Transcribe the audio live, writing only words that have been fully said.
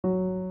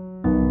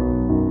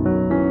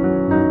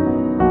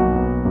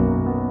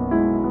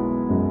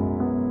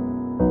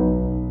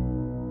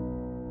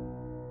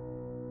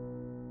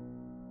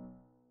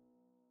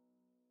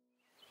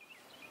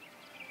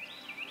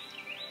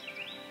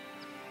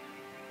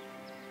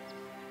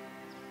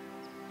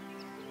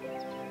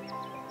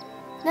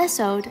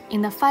Nestled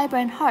in the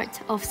vibrant heart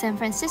of San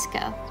Francisco,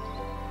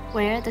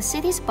 where the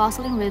city's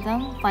bustling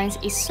rhythm finds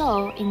its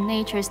soul in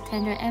nature's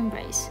tender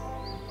embrace,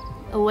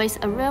 awaits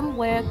a room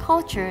where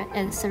culture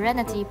and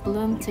serenity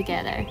bloom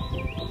together.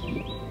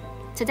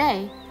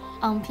 Today,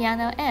 on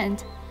Piano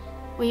End,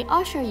 we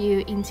usher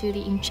you into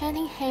the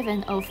enchanting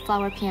haven of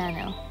flower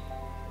piano.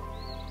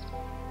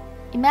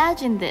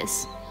 Imagine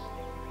this: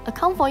 a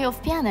convoy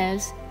of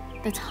pianos,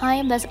 the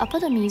timeless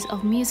epitomes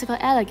of musical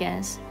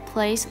elegance,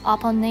 placed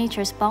upon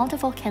nature's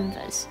bountiful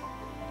canvas.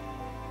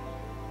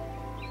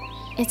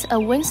 It's a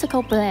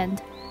whimsical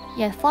blend,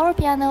 yet flower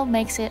piano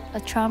makes it a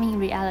charming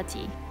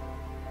reality.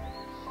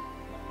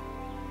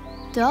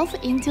 Delve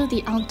into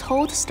the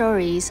untold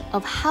stories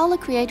of how the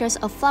creators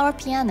of flower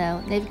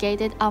piano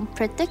navigated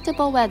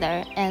unpredictable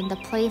weather and the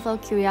playful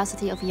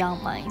curiosity of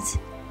young minds.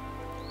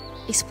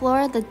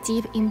 Explore the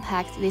deep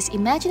impact this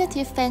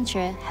imaginative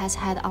venture has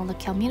had on the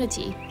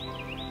community,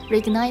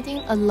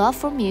 reigniting a love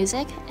for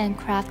music and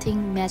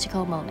crafting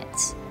magical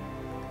moments.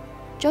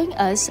 Join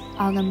us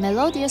on a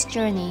melodious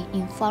journey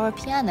in flower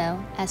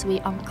piano as we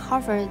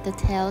uncover the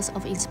tales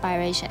of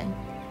inspiration,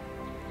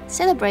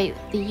 celebrate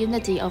the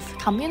unity of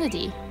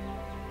community,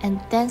 and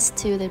dance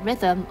to the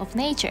rhythm of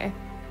nature,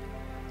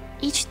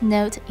 each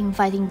note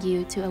inviting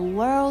you to a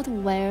world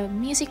where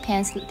music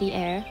paints the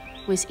air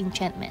with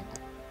enchantment.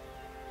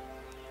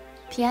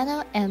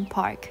 Piano and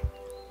Park,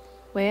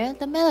 where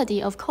the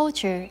melody of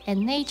culture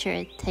and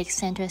nature takes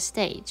center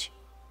stage.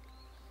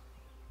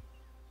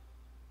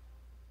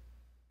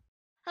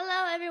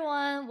 Hello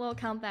everyone,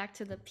 welcome back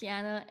to the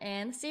Piano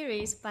and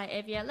series by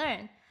AVI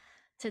Learn.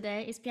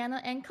 Today is Piano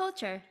and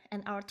Culture,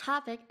 and our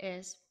topic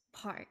is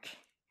park.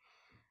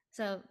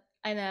 So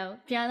I know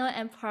piano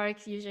and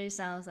park usually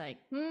sounds like,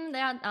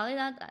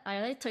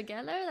 are they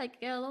together,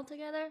 like get along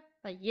together?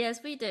 But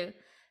yes, we do.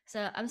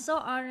 So I'm so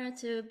honored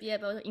to be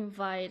able to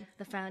invite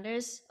the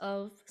founders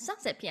of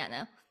Sunset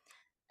Piano,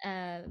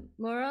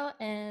 Mauro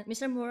and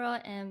Mr. Mauro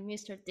and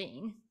Mr.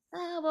 Dean.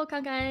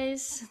 Welcome,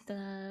 guys.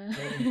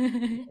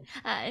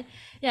 Hi.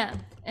 Yeah,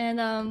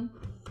 and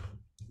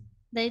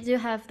they do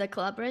have the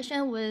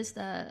collaboration with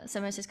the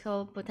San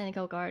Francisco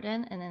Botanical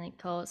Garden, and then it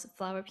calls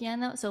Flower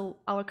Piano. So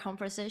our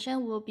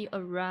conversation will be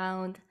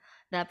around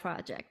that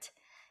project.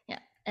 Yeah,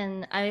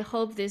 and I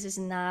hope this is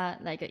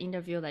not like an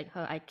interview, like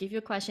how I give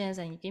you questions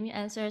and you give me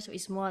answers.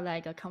 It's more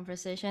like a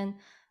conversation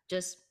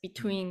just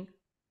between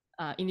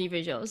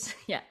individuals.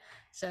 Yeah.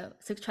 So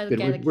try to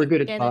Good. We're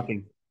good at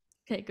talking.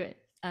 Okay, great.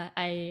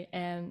 I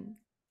am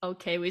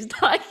okay with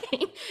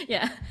talking.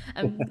 Yeah,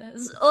 I'm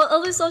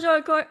always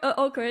social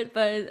awkward,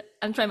 but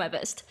I'm trying my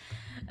best.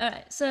 All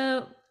right.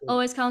 So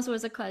always comes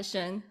with a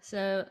question.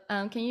 So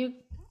can you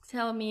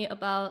tell me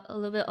about a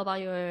little bit about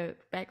your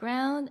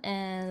background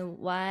and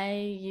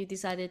why you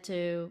decided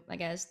to, I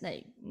guess,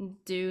 like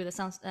do the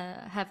sound,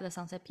 have the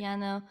Sunset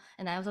Piano?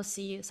 And I also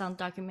see some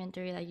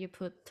documentary that you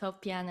put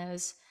 12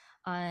 pianos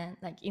on,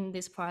 like in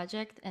this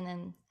project, and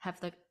then have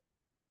the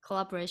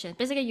collaboration.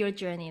 Basically, your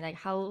journey, like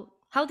how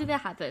did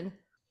that happen?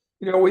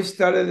 We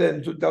started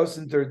in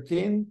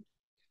 2013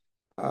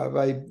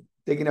 by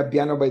taking a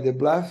piano by the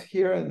bluff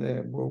here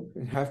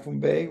in Half Moon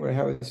Bay, where I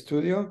have a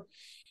studio.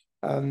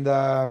 And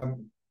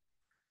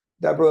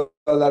that brought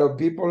a lot of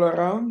people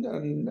around.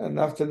 And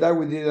after that,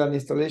 we did an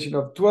installation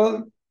of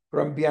 12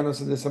 grand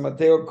pianos on the San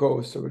Mateo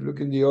coast. So we're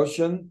looking the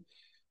ocean.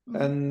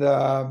 Mm-hmm.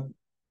 And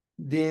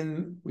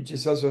Dean, which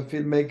is also a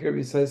filmmaker,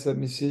 besides a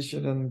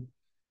musician and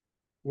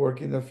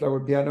working the flower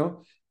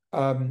piano,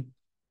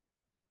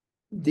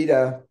 did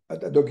a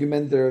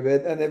documentary of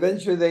it, and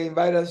eventually they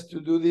invited us to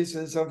do this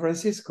in San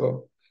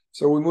Francisco.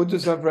 So we moved to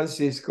San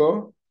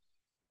Francisco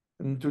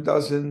in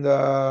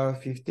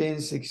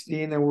 2015,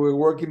 16, and we were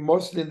working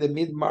mostly in the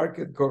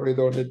mid-market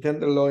corridor, the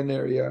Tenderloin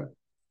area.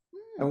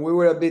 And we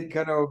were a bit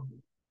kind of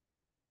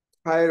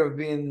tired of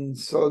being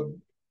so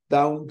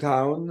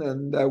downtown,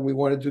 and we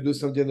wanted to do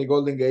something in the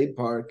Golden Gate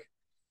Park.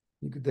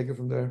 You could take it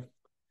from there.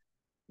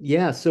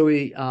 Yeah, so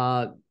we'd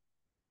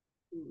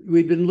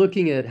been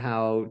looking at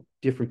how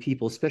different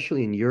people,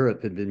 especially in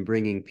Europe, have been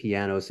bringing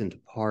pianos into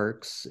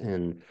parks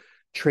and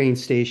train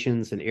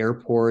stations and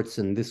airports,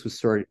 and this was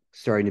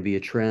starting to be a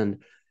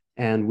trend.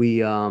 And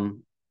we thought,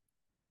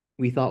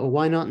 well,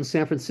 why not in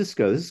San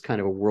Francisco? This is kind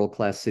of a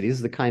world-class city. This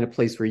is the kind of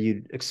place where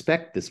you'd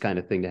expect this kind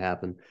of thing to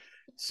happen.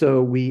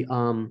 So we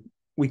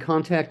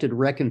contacted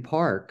Rec and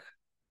Park,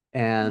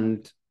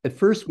 and at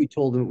first we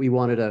told them we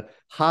wanted to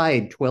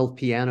hide 12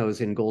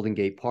 pianos in Golden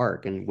Gate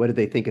Park. And what did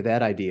they think of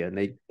that idea? And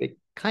they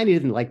kind of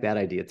didn't like that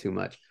idea too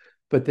much.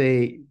 But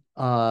they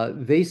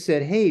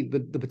said, hey, the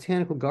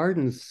Botanical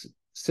Garden's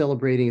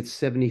celebrating its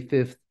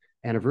 75th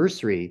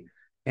anniversary,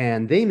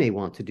 and they may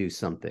want to do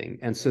something.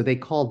 And so they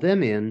called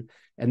them in,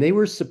 and they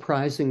were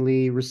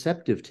surprisingly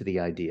receptive to the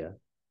idea.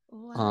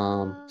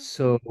 Wow.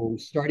 So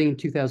starting in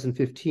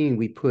 2015,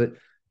 we put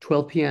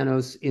 12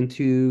 pianos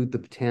into the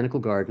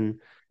Botanical Garden.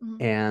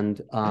 Mm-hmm.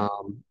 And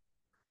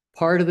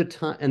part of the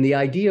time, and the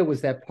idea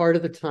was that part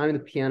of the time the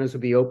pianos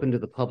would be open to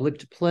the public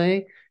to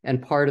play,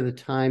 and part of the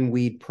time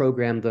we'd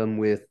program them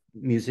with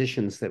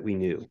musicians that we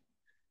knew.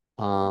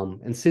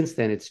 And since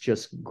then, it's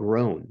just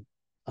grown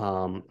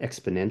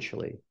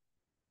exponentially.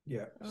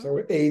 Yeah, it's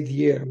our 8th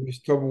year. We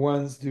stopped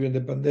once during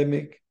the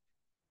pandemic,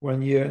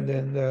 1 year, and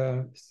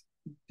then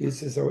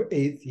this is our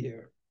 8th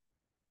year.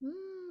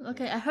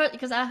 Okay, I heard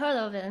because I heard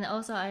of it, and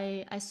also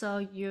I saw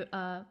you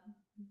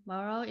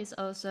Mauro is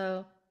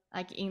also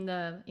like in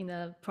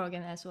the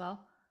program as well,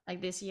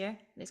 like this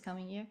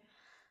coming year,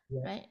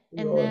 Yeah, right? we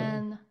And all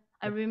then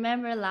I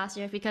remember last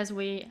year because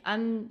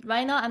I'm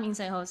right now I'm in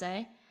San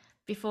Jose.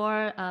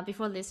 Before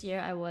this year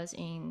I was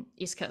in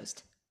East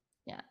Coast.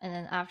 Yeah, and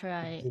then after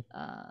I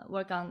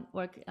work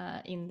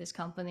in this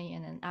company,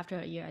 and then after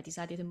a year I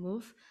decided to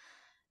move.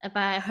 But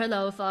I heard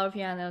of flower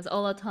pianos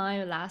all the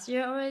time last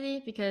year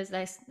already because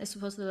that's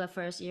supposed to be the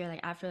first year like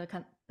after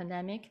the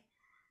pandemic.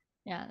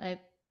 Yeah, like,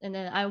 and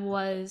then I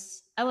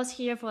was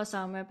here for a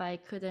summer, but I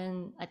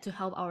couldn't to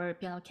help our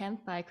piano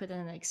camp, but I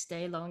couldn't like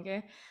stay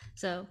longer.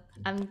 So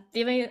I'm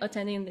even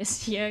attending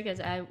this year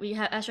because we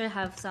actually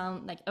have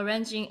some like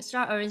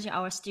start arranging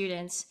our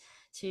students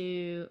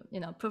to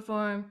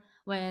perform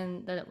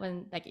when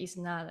like it's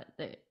not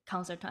the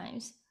concert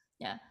times.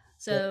 Yeah.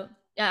 So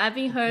yeah,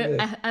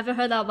 I've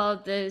heard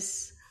about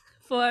this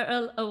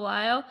for a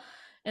while,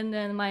 and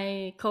then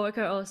my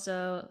coworker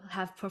also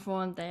have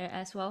performed there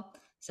as well.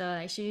 So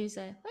like she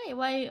said, "Hey,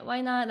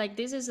 why not? Like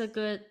this is a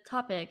good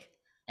topic,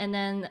 and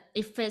then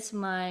it fits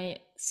my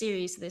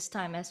series this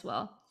time as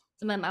well."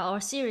 So our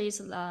series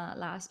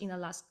last in the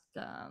last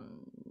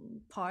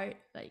part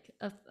like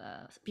of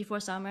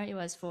before summer, it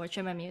was for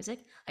chamber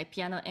music, like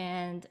piano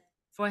and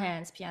four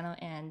hands, piano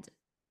and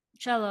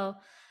cello,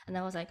 and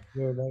I was like,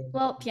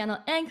 well, piano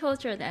and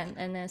culture then,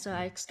 and then so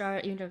I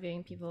started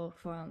interviewing people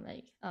from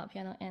like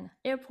piano and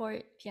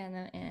airport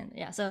piano, and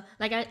yeah, so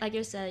like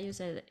you said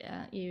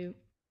you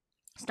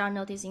start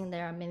noticing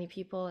there are many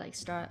people like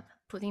start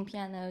putting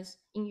pianos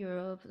in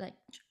Europe, like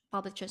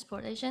public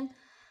transportation.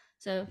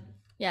 So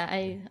yeah,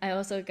 I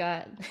also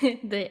got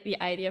the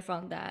idea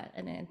from that,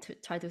 and then to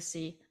try to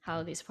see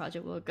how this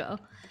project will go.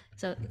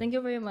 So thank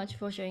you very much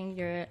for sharing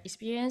your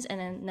experience, and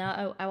then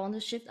now I want to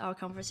shift our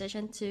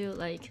conversation to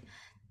like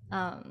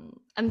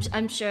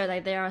I'm sure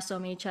like there are so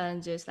many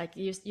challenges, like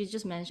you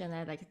just mentioned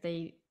that like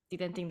they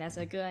didn't think that's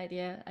a good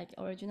idea like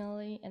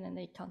originally, and then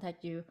they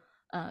connect you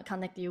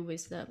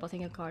with the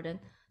botanical garden.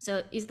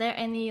 So is there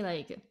any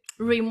like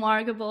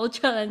remarkable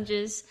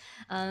challenges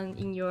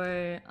in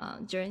your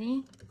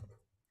journey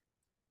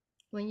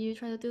when you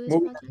try to do this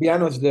moving project?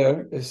 pianos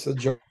there is a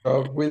job.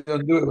 We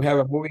don't do it. We have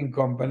a moving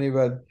company,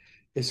 but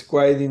it's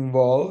quite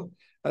involved.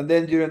 And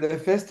then during the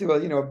festival,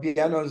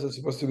 pianos are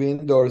supposed to be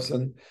indoors,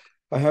 and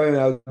by having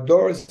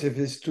outdoors, if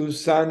it's too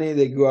sunny,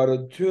 they go out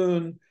of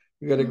tune.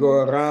 We got to go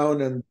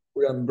around and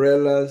put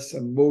umbrellas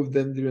and move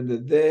them during the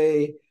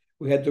day.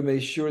 We had to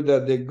make sure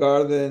that the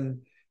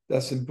garden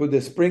doesn't put the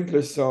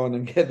sprinklers on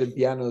and get the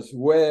pianos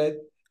wet.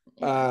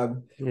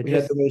 We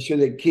had to make sure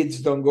the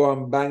kids don't go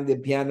and bang the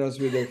pianos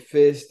with their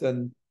fist.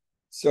 And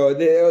so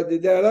there are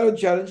a lot of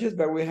challenges,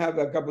 but we have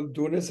a couple of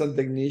tuners and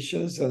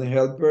technicians and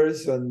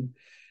helpers, and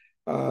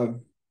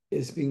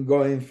it's been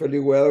going fairly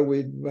well.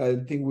 I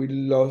think we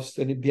lost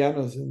any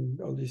pianos in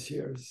all these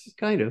years.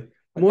 Kind of.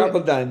 A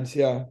couple times,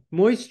 yeah.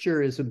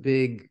 Moisture is a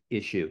big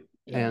issue.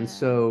 Yeah. And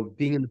so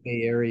being in the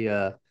Bay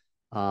Area,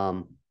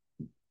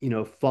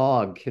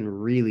 fog can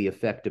really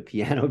affect a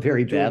piano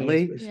very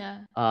badly.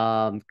 Yeah.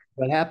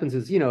 What happens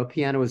is, a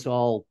piano is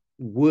all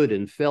wood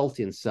and felt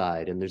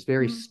inside, and there's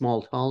very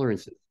small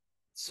tolerances.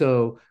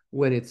 So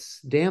when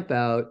it's damp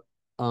out,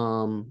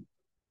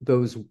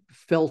 those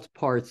felt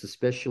parts,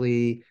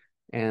 especially,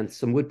 and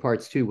some wood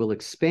parts too, will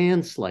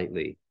expand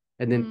slightly,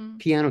 and then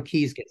piano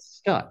keys get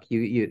stuck.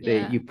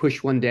 You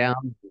push one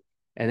down,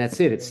 and that's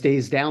it. It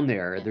stays down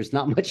there. Yeah. There's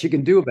not much you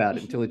can do about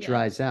it until it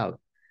dries out.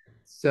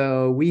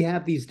 So we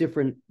have these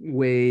different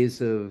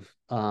ways of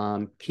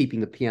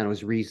keeping the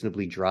pianos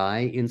reasonably dry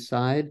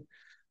inside.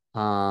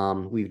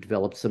 We've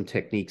developed some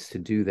techniques to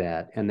do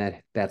that,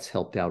 and that's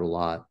helped out a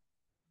lot.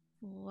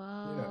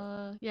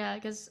 Wow. Yeah,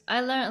 because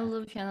I learned a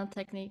little piano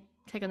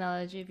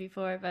technology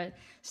before, but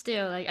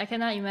still, like I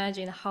cannot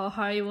imagine how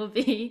hard it will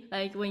be.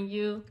 Like when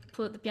you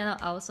put the piano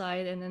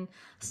outside, and then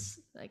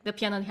like the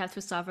piano have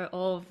to suffer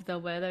all of the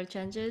weather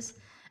changes.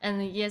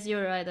 And yes,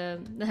 you're right.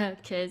 The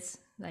kids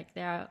like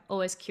they are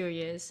always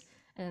curious,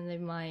 and they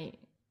might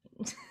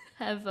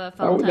have a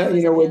fun time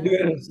with the We're piano.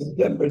 doing it in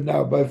September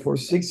now, but for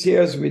 6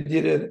 years we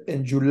did it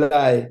in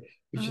July,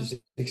 which is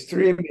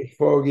extremely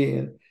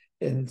foggy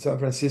in San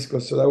Francisco.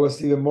 So that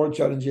was even more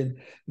challenging.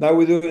 Now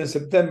we do it in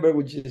September,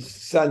 which is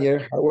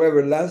sunnier.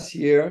 However, last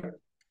year,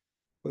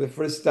 for the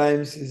first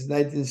time since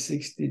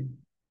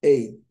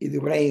 1968,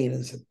 it rained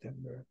in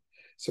September.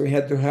 So we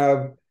had to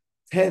have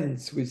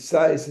tents with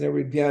size in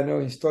every piano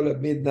installed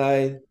at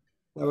midnight.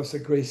 That was a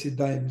crazy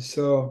time.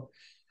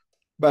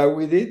 But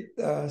we did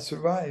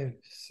survive.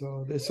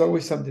 So there's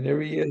always something.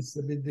 Every year is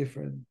a bit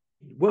different.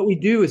 What we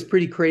do is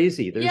pretty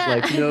crazy. There's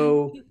Yeah.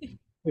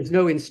 there's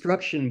no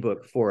instruction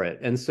book for it.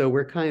 And so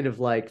we're kind of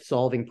like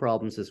solving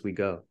problems as we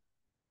go.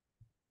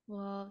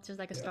 Well, just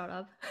like a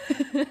startup.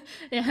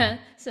 Yeah.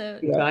 So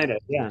Kind of,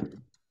 yeah.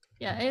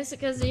 Yeah, it's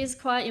because it's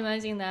quite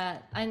amazing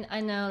that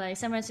I know like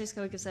San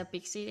Francisco is a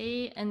big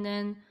city, and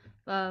then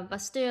but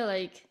still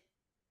like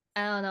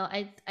I don't know,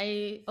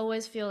 I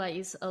always feel like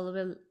it's a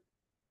little bit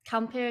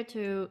compared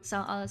to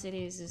some other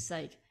cities. It's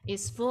like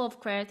it's full of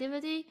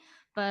creativity,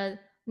 but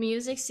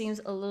music seems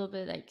a little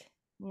bit like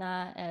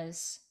not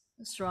as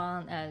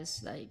strong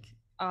as like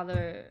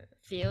other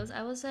fields.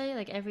 I would say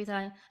like every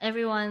time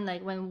everyone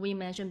like when we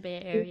mention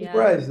Bay I'm Area,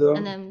 surprised and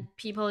though. then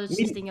people just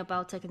We think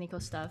about technical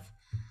stuff,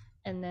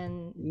 and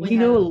then we we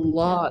know a have yeah.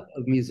 lot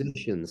of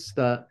musicians.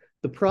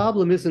 The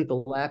problem isn't the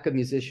lack of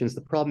musicians.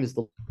 The problem is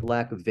the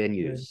lack of Right.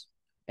 venues.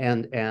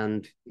 And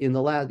in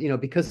the last,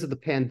 because of the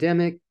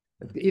pandemic,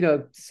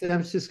 San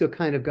Francisco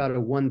kind of got a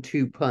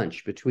 1-2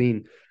 punch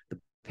between the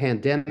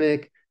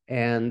pandemic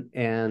and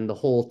the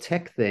whole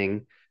tech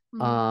thing.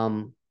 Mm.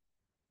 Um,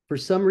 for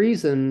some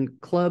reason,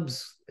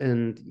 clubs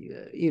and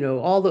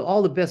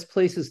all the best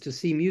places to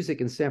see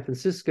music in San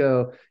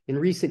Francisco in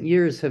recent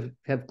years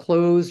have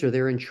closed or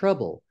they're in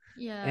trouble.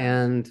 Yeah.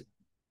 And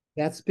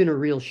that's been a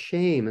real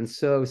shame. And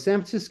so San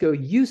Francisco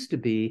used to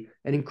be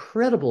an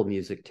incredible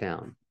music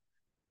town.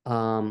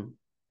 Um,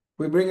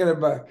 We're bringing it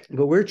back.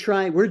 but we're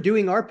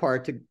doing our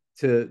part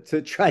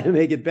to try to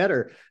make it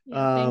better.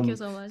 Yeah. Thank you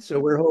so much. So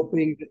we're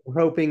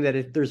hoping that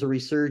if there's a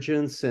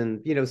resurgence,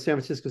 and San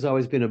Francisco's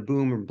always been a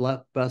boom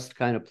or bust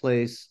kind of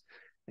place,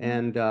 Mm.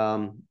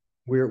 and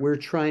we're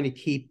trying to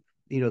keep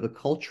the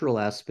cultural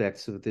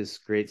aspects of this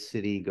great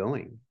city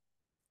going.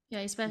 Yeah,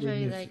 With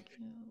especially music. like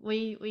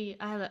we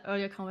I had an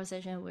earlier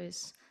conversation with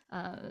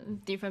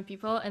different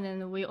people, and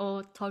then we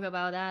all talk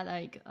about that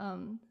like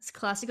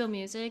classical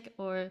music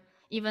or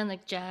even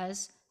like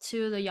jazz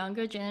to the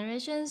younger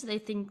generations. They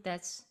think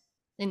that's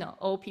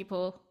old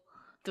people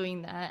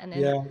doing that, and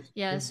then Yeah.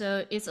 yeah,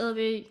 so it's a little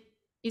bit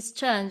it's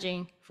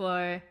challenging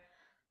for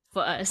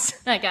us.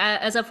 Like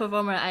as a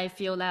performer, I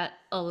feel that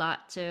a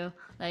lot too.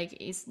 Like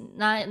it's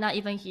not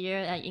even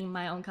here, like in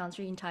my own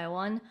country in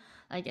Taiwan.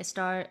 Like I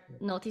start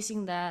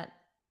noticing that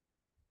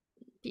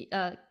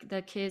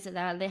the kids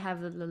that they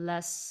have the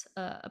less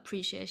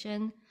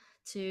appreciation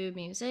to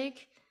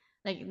music.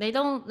 Like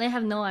they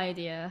have no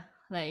idea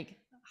like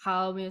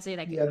how music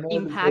like Yeah, no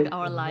impact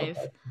our education, no life.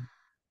 passion.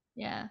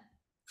 Yeah.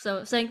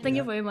 So thank you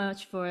Yeah. very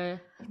much for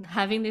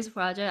having this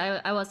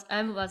project. I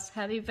was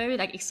happy, very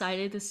like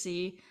excited to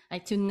see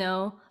like to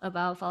know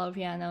about follow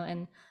piano,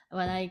 and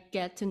when I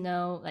get to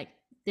know like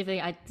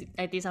definitely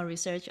I did some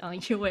research on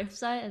your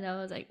website, and I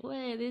was like,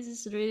 wait, this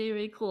is really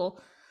really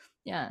cool.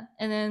 Yeah.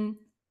 And then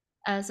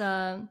as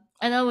I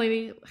know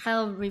we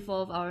kind of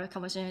revolve our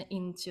conversation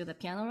into the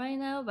piano right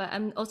now, but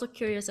I'm also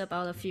curious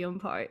about the film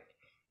part.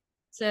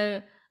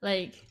 So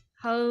like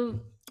how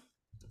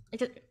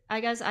I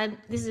guess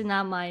this is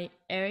not my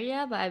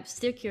area, but I'm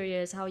still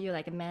curious how you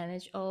like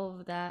manage all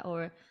of that,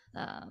 or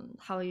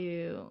how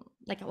you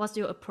like what's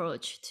your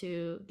approach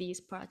to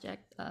this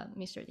project,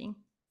 Mr. Ding?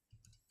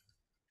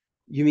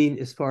 You mean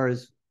as far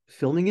as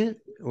filming it,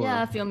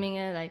 Yeah, or? filming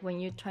it like when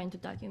you're trying to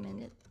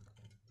document it,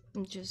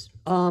 and just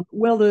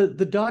Well,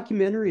 the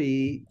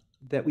documentary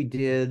that we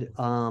did,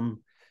 when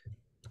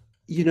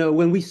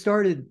we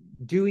started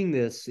doing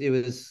this, it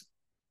was,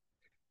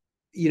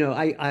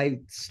 I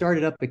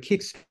started up a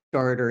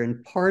Kickstarter,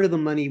 and part of the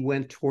money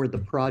went toward the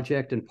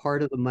project, and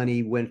part of the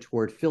money went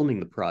toward filming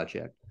the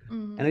project.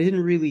 mm, And I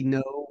didn't really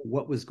know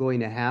what was going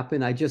to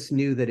happen. I just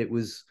knew that it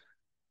was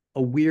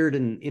a weird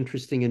and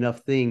interesting enough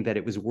thing that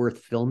it was worth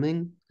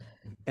filming.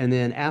 And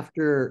then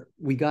after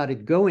we got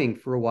it going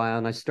for a while,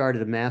 and I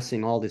started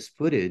amassing all this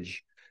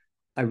footage,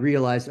 I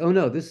realized, oh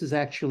no, this is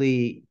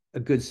actually a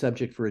good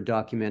subject for a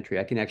documentary.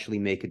 I can actually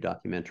make a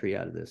documentary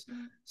out of this.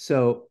 mm,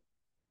 So,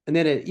 and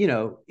then it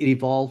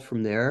evolved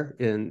from there,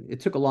 and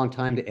it took a long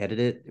time to edit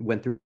it. It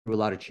went through a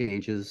lot of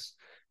changes.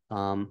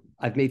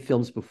 I've made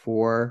films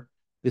before.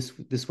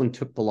 This one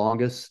took the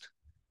longest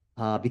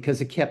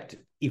because it kept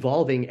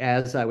evolving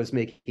as I was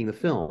making the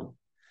film,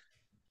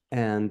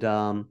 and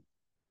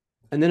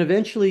and then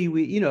eventually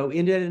it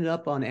ended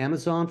up on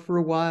Amazon for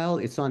a while.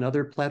 It's on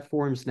other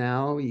platforms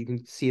now. You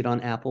can see it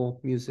on Apple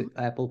Music,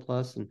 Apple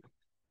Plus,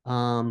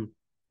 um,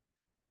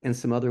 and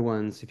some other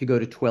ones. If you go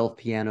to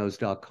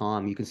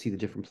 12pianos.com, you can see the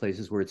different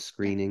places where it's yeah,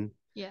 screening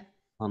yeah,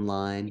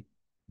 online.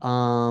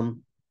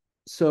 Um,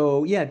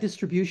 so yeah,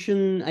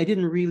 distribution, I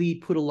didn't really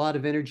put a lot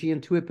of energy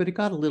into it, but it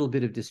got a little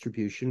bit of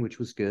distribution, which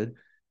was good.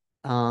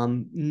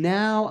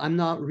 Now I'm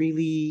not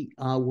really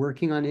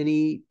working on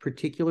any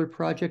particular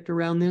project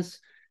around this,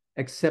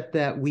 except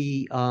that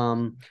we've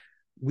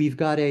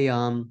got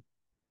a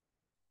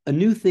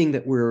new thing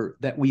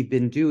that we've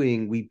been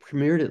doing. We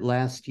premiered it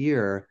last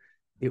year.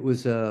 It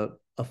was a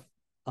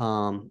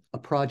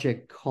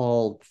project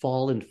called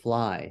Fall and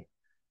Fly,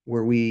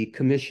 where we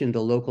commissioned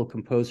a local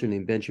composer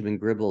named Benjamin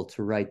Gribble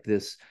to write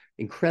this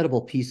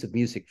incredible piece of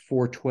music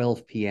for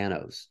 12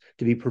 pianos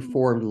to be mm,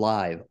 performed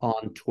live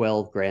on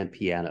 12 grand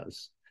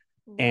pianos.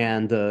 wow,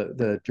 And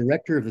the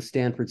director of the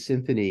Stanford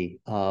Symphony,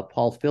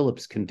 Paul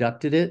Phillips,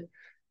 conducted it,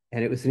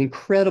 and it was an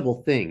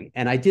incredible thing.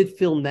 And I did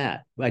film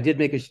that. I did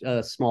make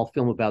a small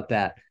film about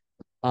that.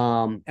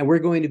 And we're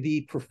going to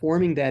be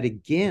performing that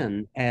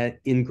again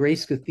in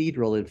Grace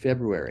Cathedral in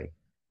February.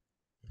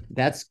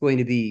 That's going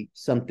to be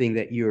something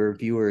that your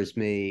viewers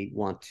may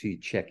want to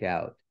check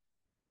out.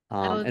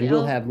 And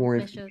we'll have more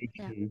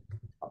information.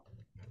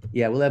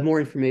 Yeah, we'll have more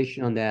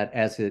information on that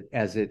as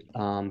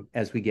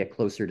we get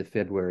closer to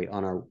February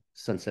on our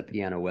Sunset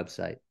Piano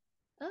website.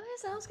 Okay,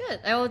 sounds good.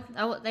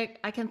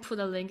 I can put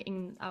a link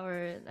in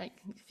our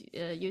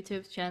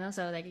YouTube channel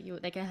so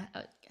they can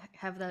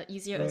have the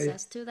easier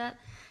access to that.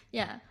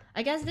 Yeah,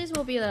 I guess this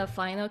will be the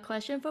final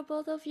question for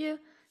both of you.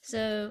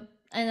 So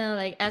I know,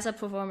 like, as a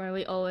performer,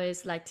 we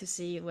always like to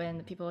see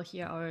when people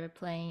hear our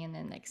playing and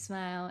then like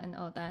smile and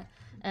all that.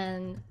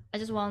 And I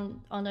just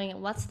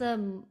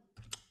wondering,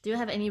 do you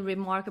have any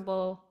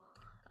remarkable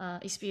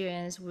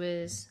experience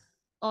with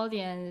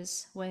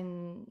audience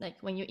when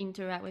you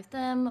interact with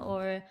them,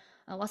 or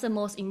what's the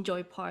most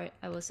enjoyed part,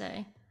 I would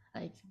say,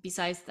 like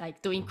besides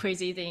like doing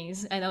crazy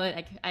things? I know,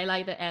 like, I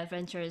like the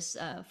adventurous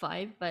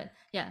vibe, but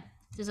yeah,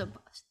 just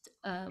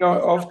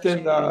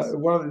often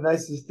one of the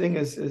nicest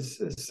things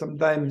is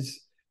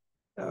sometimes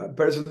a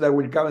person that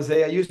will come and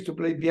say, I used to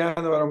play piano,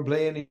 but I don't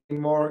play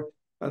anymore.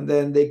 And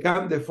then they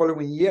come the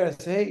following year and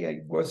say, hey,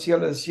 I was here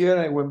last year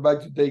and I went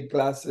back to take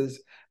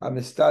classes.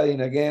 I'm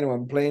studying again, or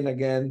I'm playing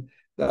again.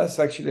 That's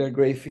actually a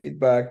great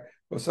feedback.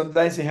 Or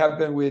sometimes it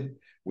happens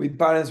with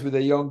parents with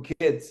the young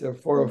kids, 4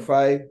 or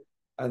 5,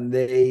 and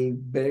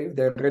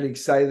they're really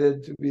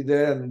excited to be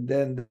there, and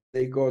then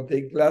they go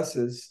take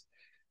classes.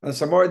 And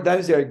some more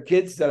times there are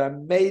kids that are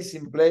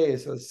amazing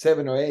players, or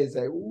 7 or 8. It's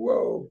like,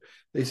 whoa,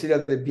 they sit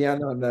at the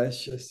piano, and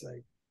that's just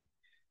like,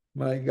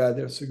 my God,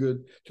 they're so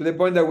good. To the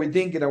point that we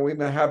think, we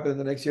might happen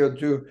the next year or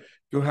two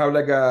to have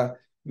like a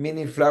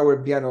mini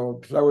flower piano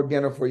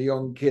for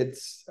young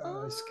kids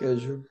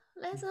schedule.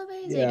 That's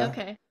amazing. Yeah.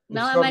 Okay.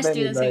 Now so my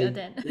students can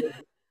attend.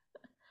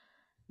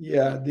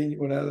 Yeah, Dean, you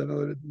want to add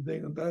another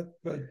thing on that?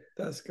 But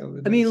that's kind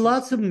of. I mean,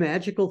 lots of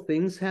magical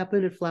things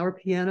happen at Flower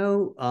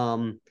Piano.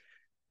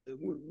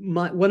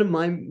 One of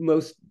my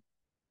most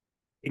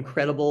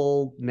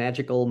incredible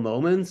magical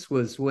moments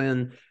was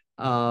when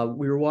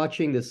we were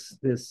watching this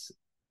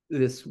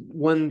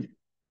one.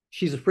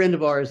 She's a friend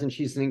of ours, and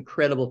she's an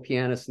incredible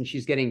pianist, and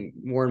she's getting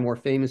more and more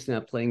famous now,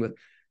 playing with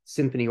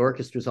symphony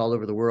orchestras all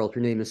over the world. Her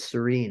name is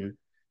Serene.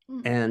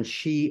 And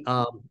she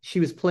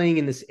was playing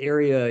in this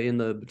area in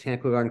the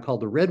botanical garden called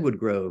the Redwood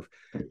Grove,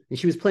 and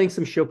she was playing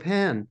some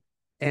Chopin,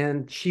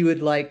 and she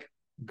would like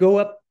go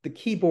up the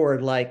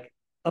keyboard like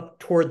up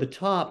toward the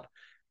top,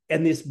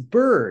 and this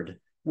bird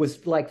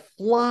was like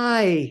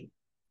fly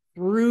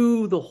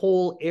through the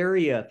whole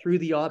area, through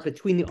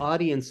between the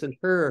audience and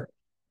her,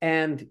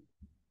 and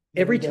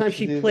every time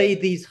she played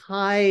these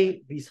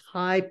high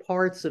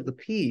parts of the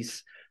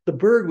piece, the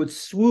bird would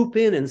swoop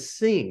in and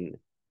sing.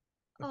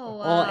 Oh,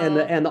 wow.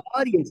 And the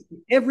audience,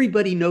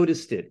 everybody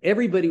noticed it.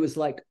 Everybody was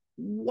like,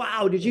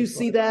 wow, did you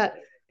see that?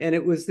 And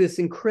it was this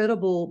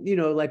incredible,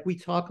 like, we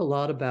talk a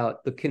lot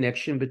about the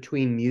connection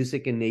between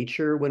music and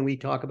nature when we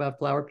talk about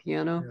Flower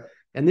Piano. Yeah.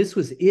 And this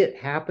was it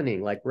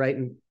happening, like right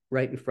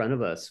in front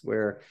of us,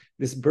 where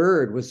this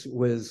bird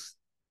was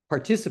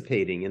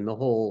participating in the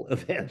whole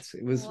event.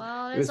 It was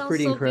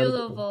pretty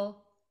incredible. Beautiful.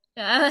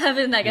 Yeah, I'm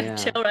having like a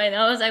chill right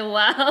now. I was like,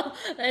 wow,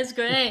 that's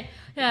great.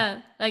 Yeah,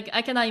 like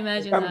I cannot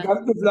imagine that.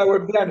 Come to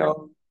Flower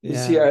Piano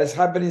this year. It's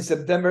happening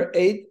September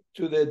 8th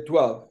to the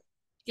 12th.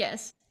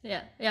 Yes.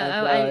 Yeah.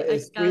 I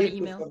got an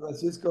email. San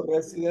Francisco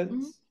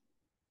residents,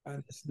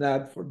 and it's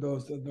not for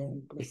those that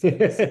don't.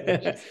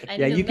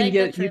 Yes, you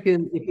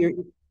can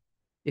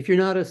if you're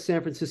not a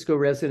San Francisco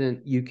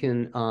resident, you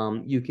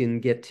can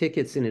get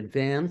tickets in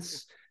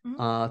advance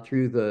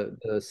through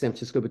the San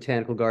Francisco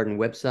Botanical Garden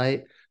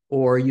website,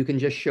 or you can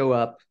just show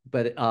up.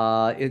 But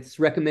it's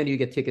recommended you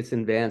get tickets in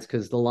advance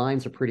because the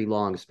lines are pretty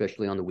long,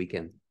 especially on the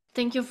weekend.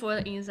 Thank you for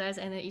the insights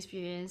and the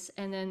experience,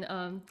 and then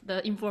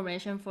the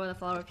information for the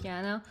Flower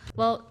Piano.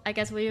 Well, I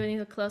guess we need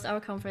to close our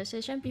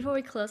conversation. Before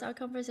we close our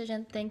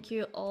conversation, thank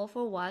you all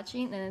for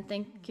watching, and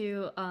thank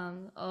you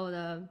all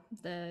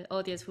the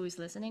audience who is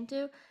listening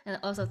to, and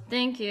also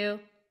thank you,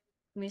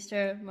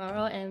 Mr.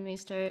 Mauro and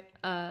Mr.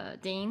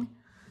 Dean,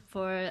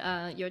 for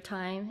your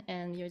time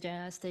and your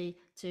generosity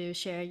to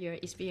share your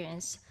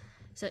experience.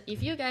 So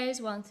if you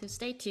guys want to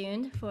stay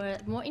tuned for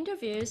more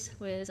interviews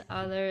with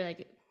other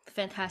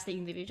fantastic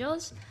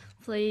individuals,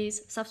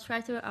 please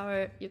subscribe to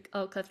our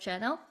Oclef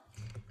channel,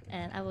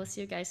 and I will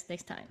see you guys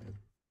next time.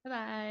 Bye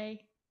bye.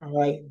 All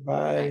right,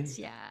 bye.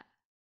 Grazie.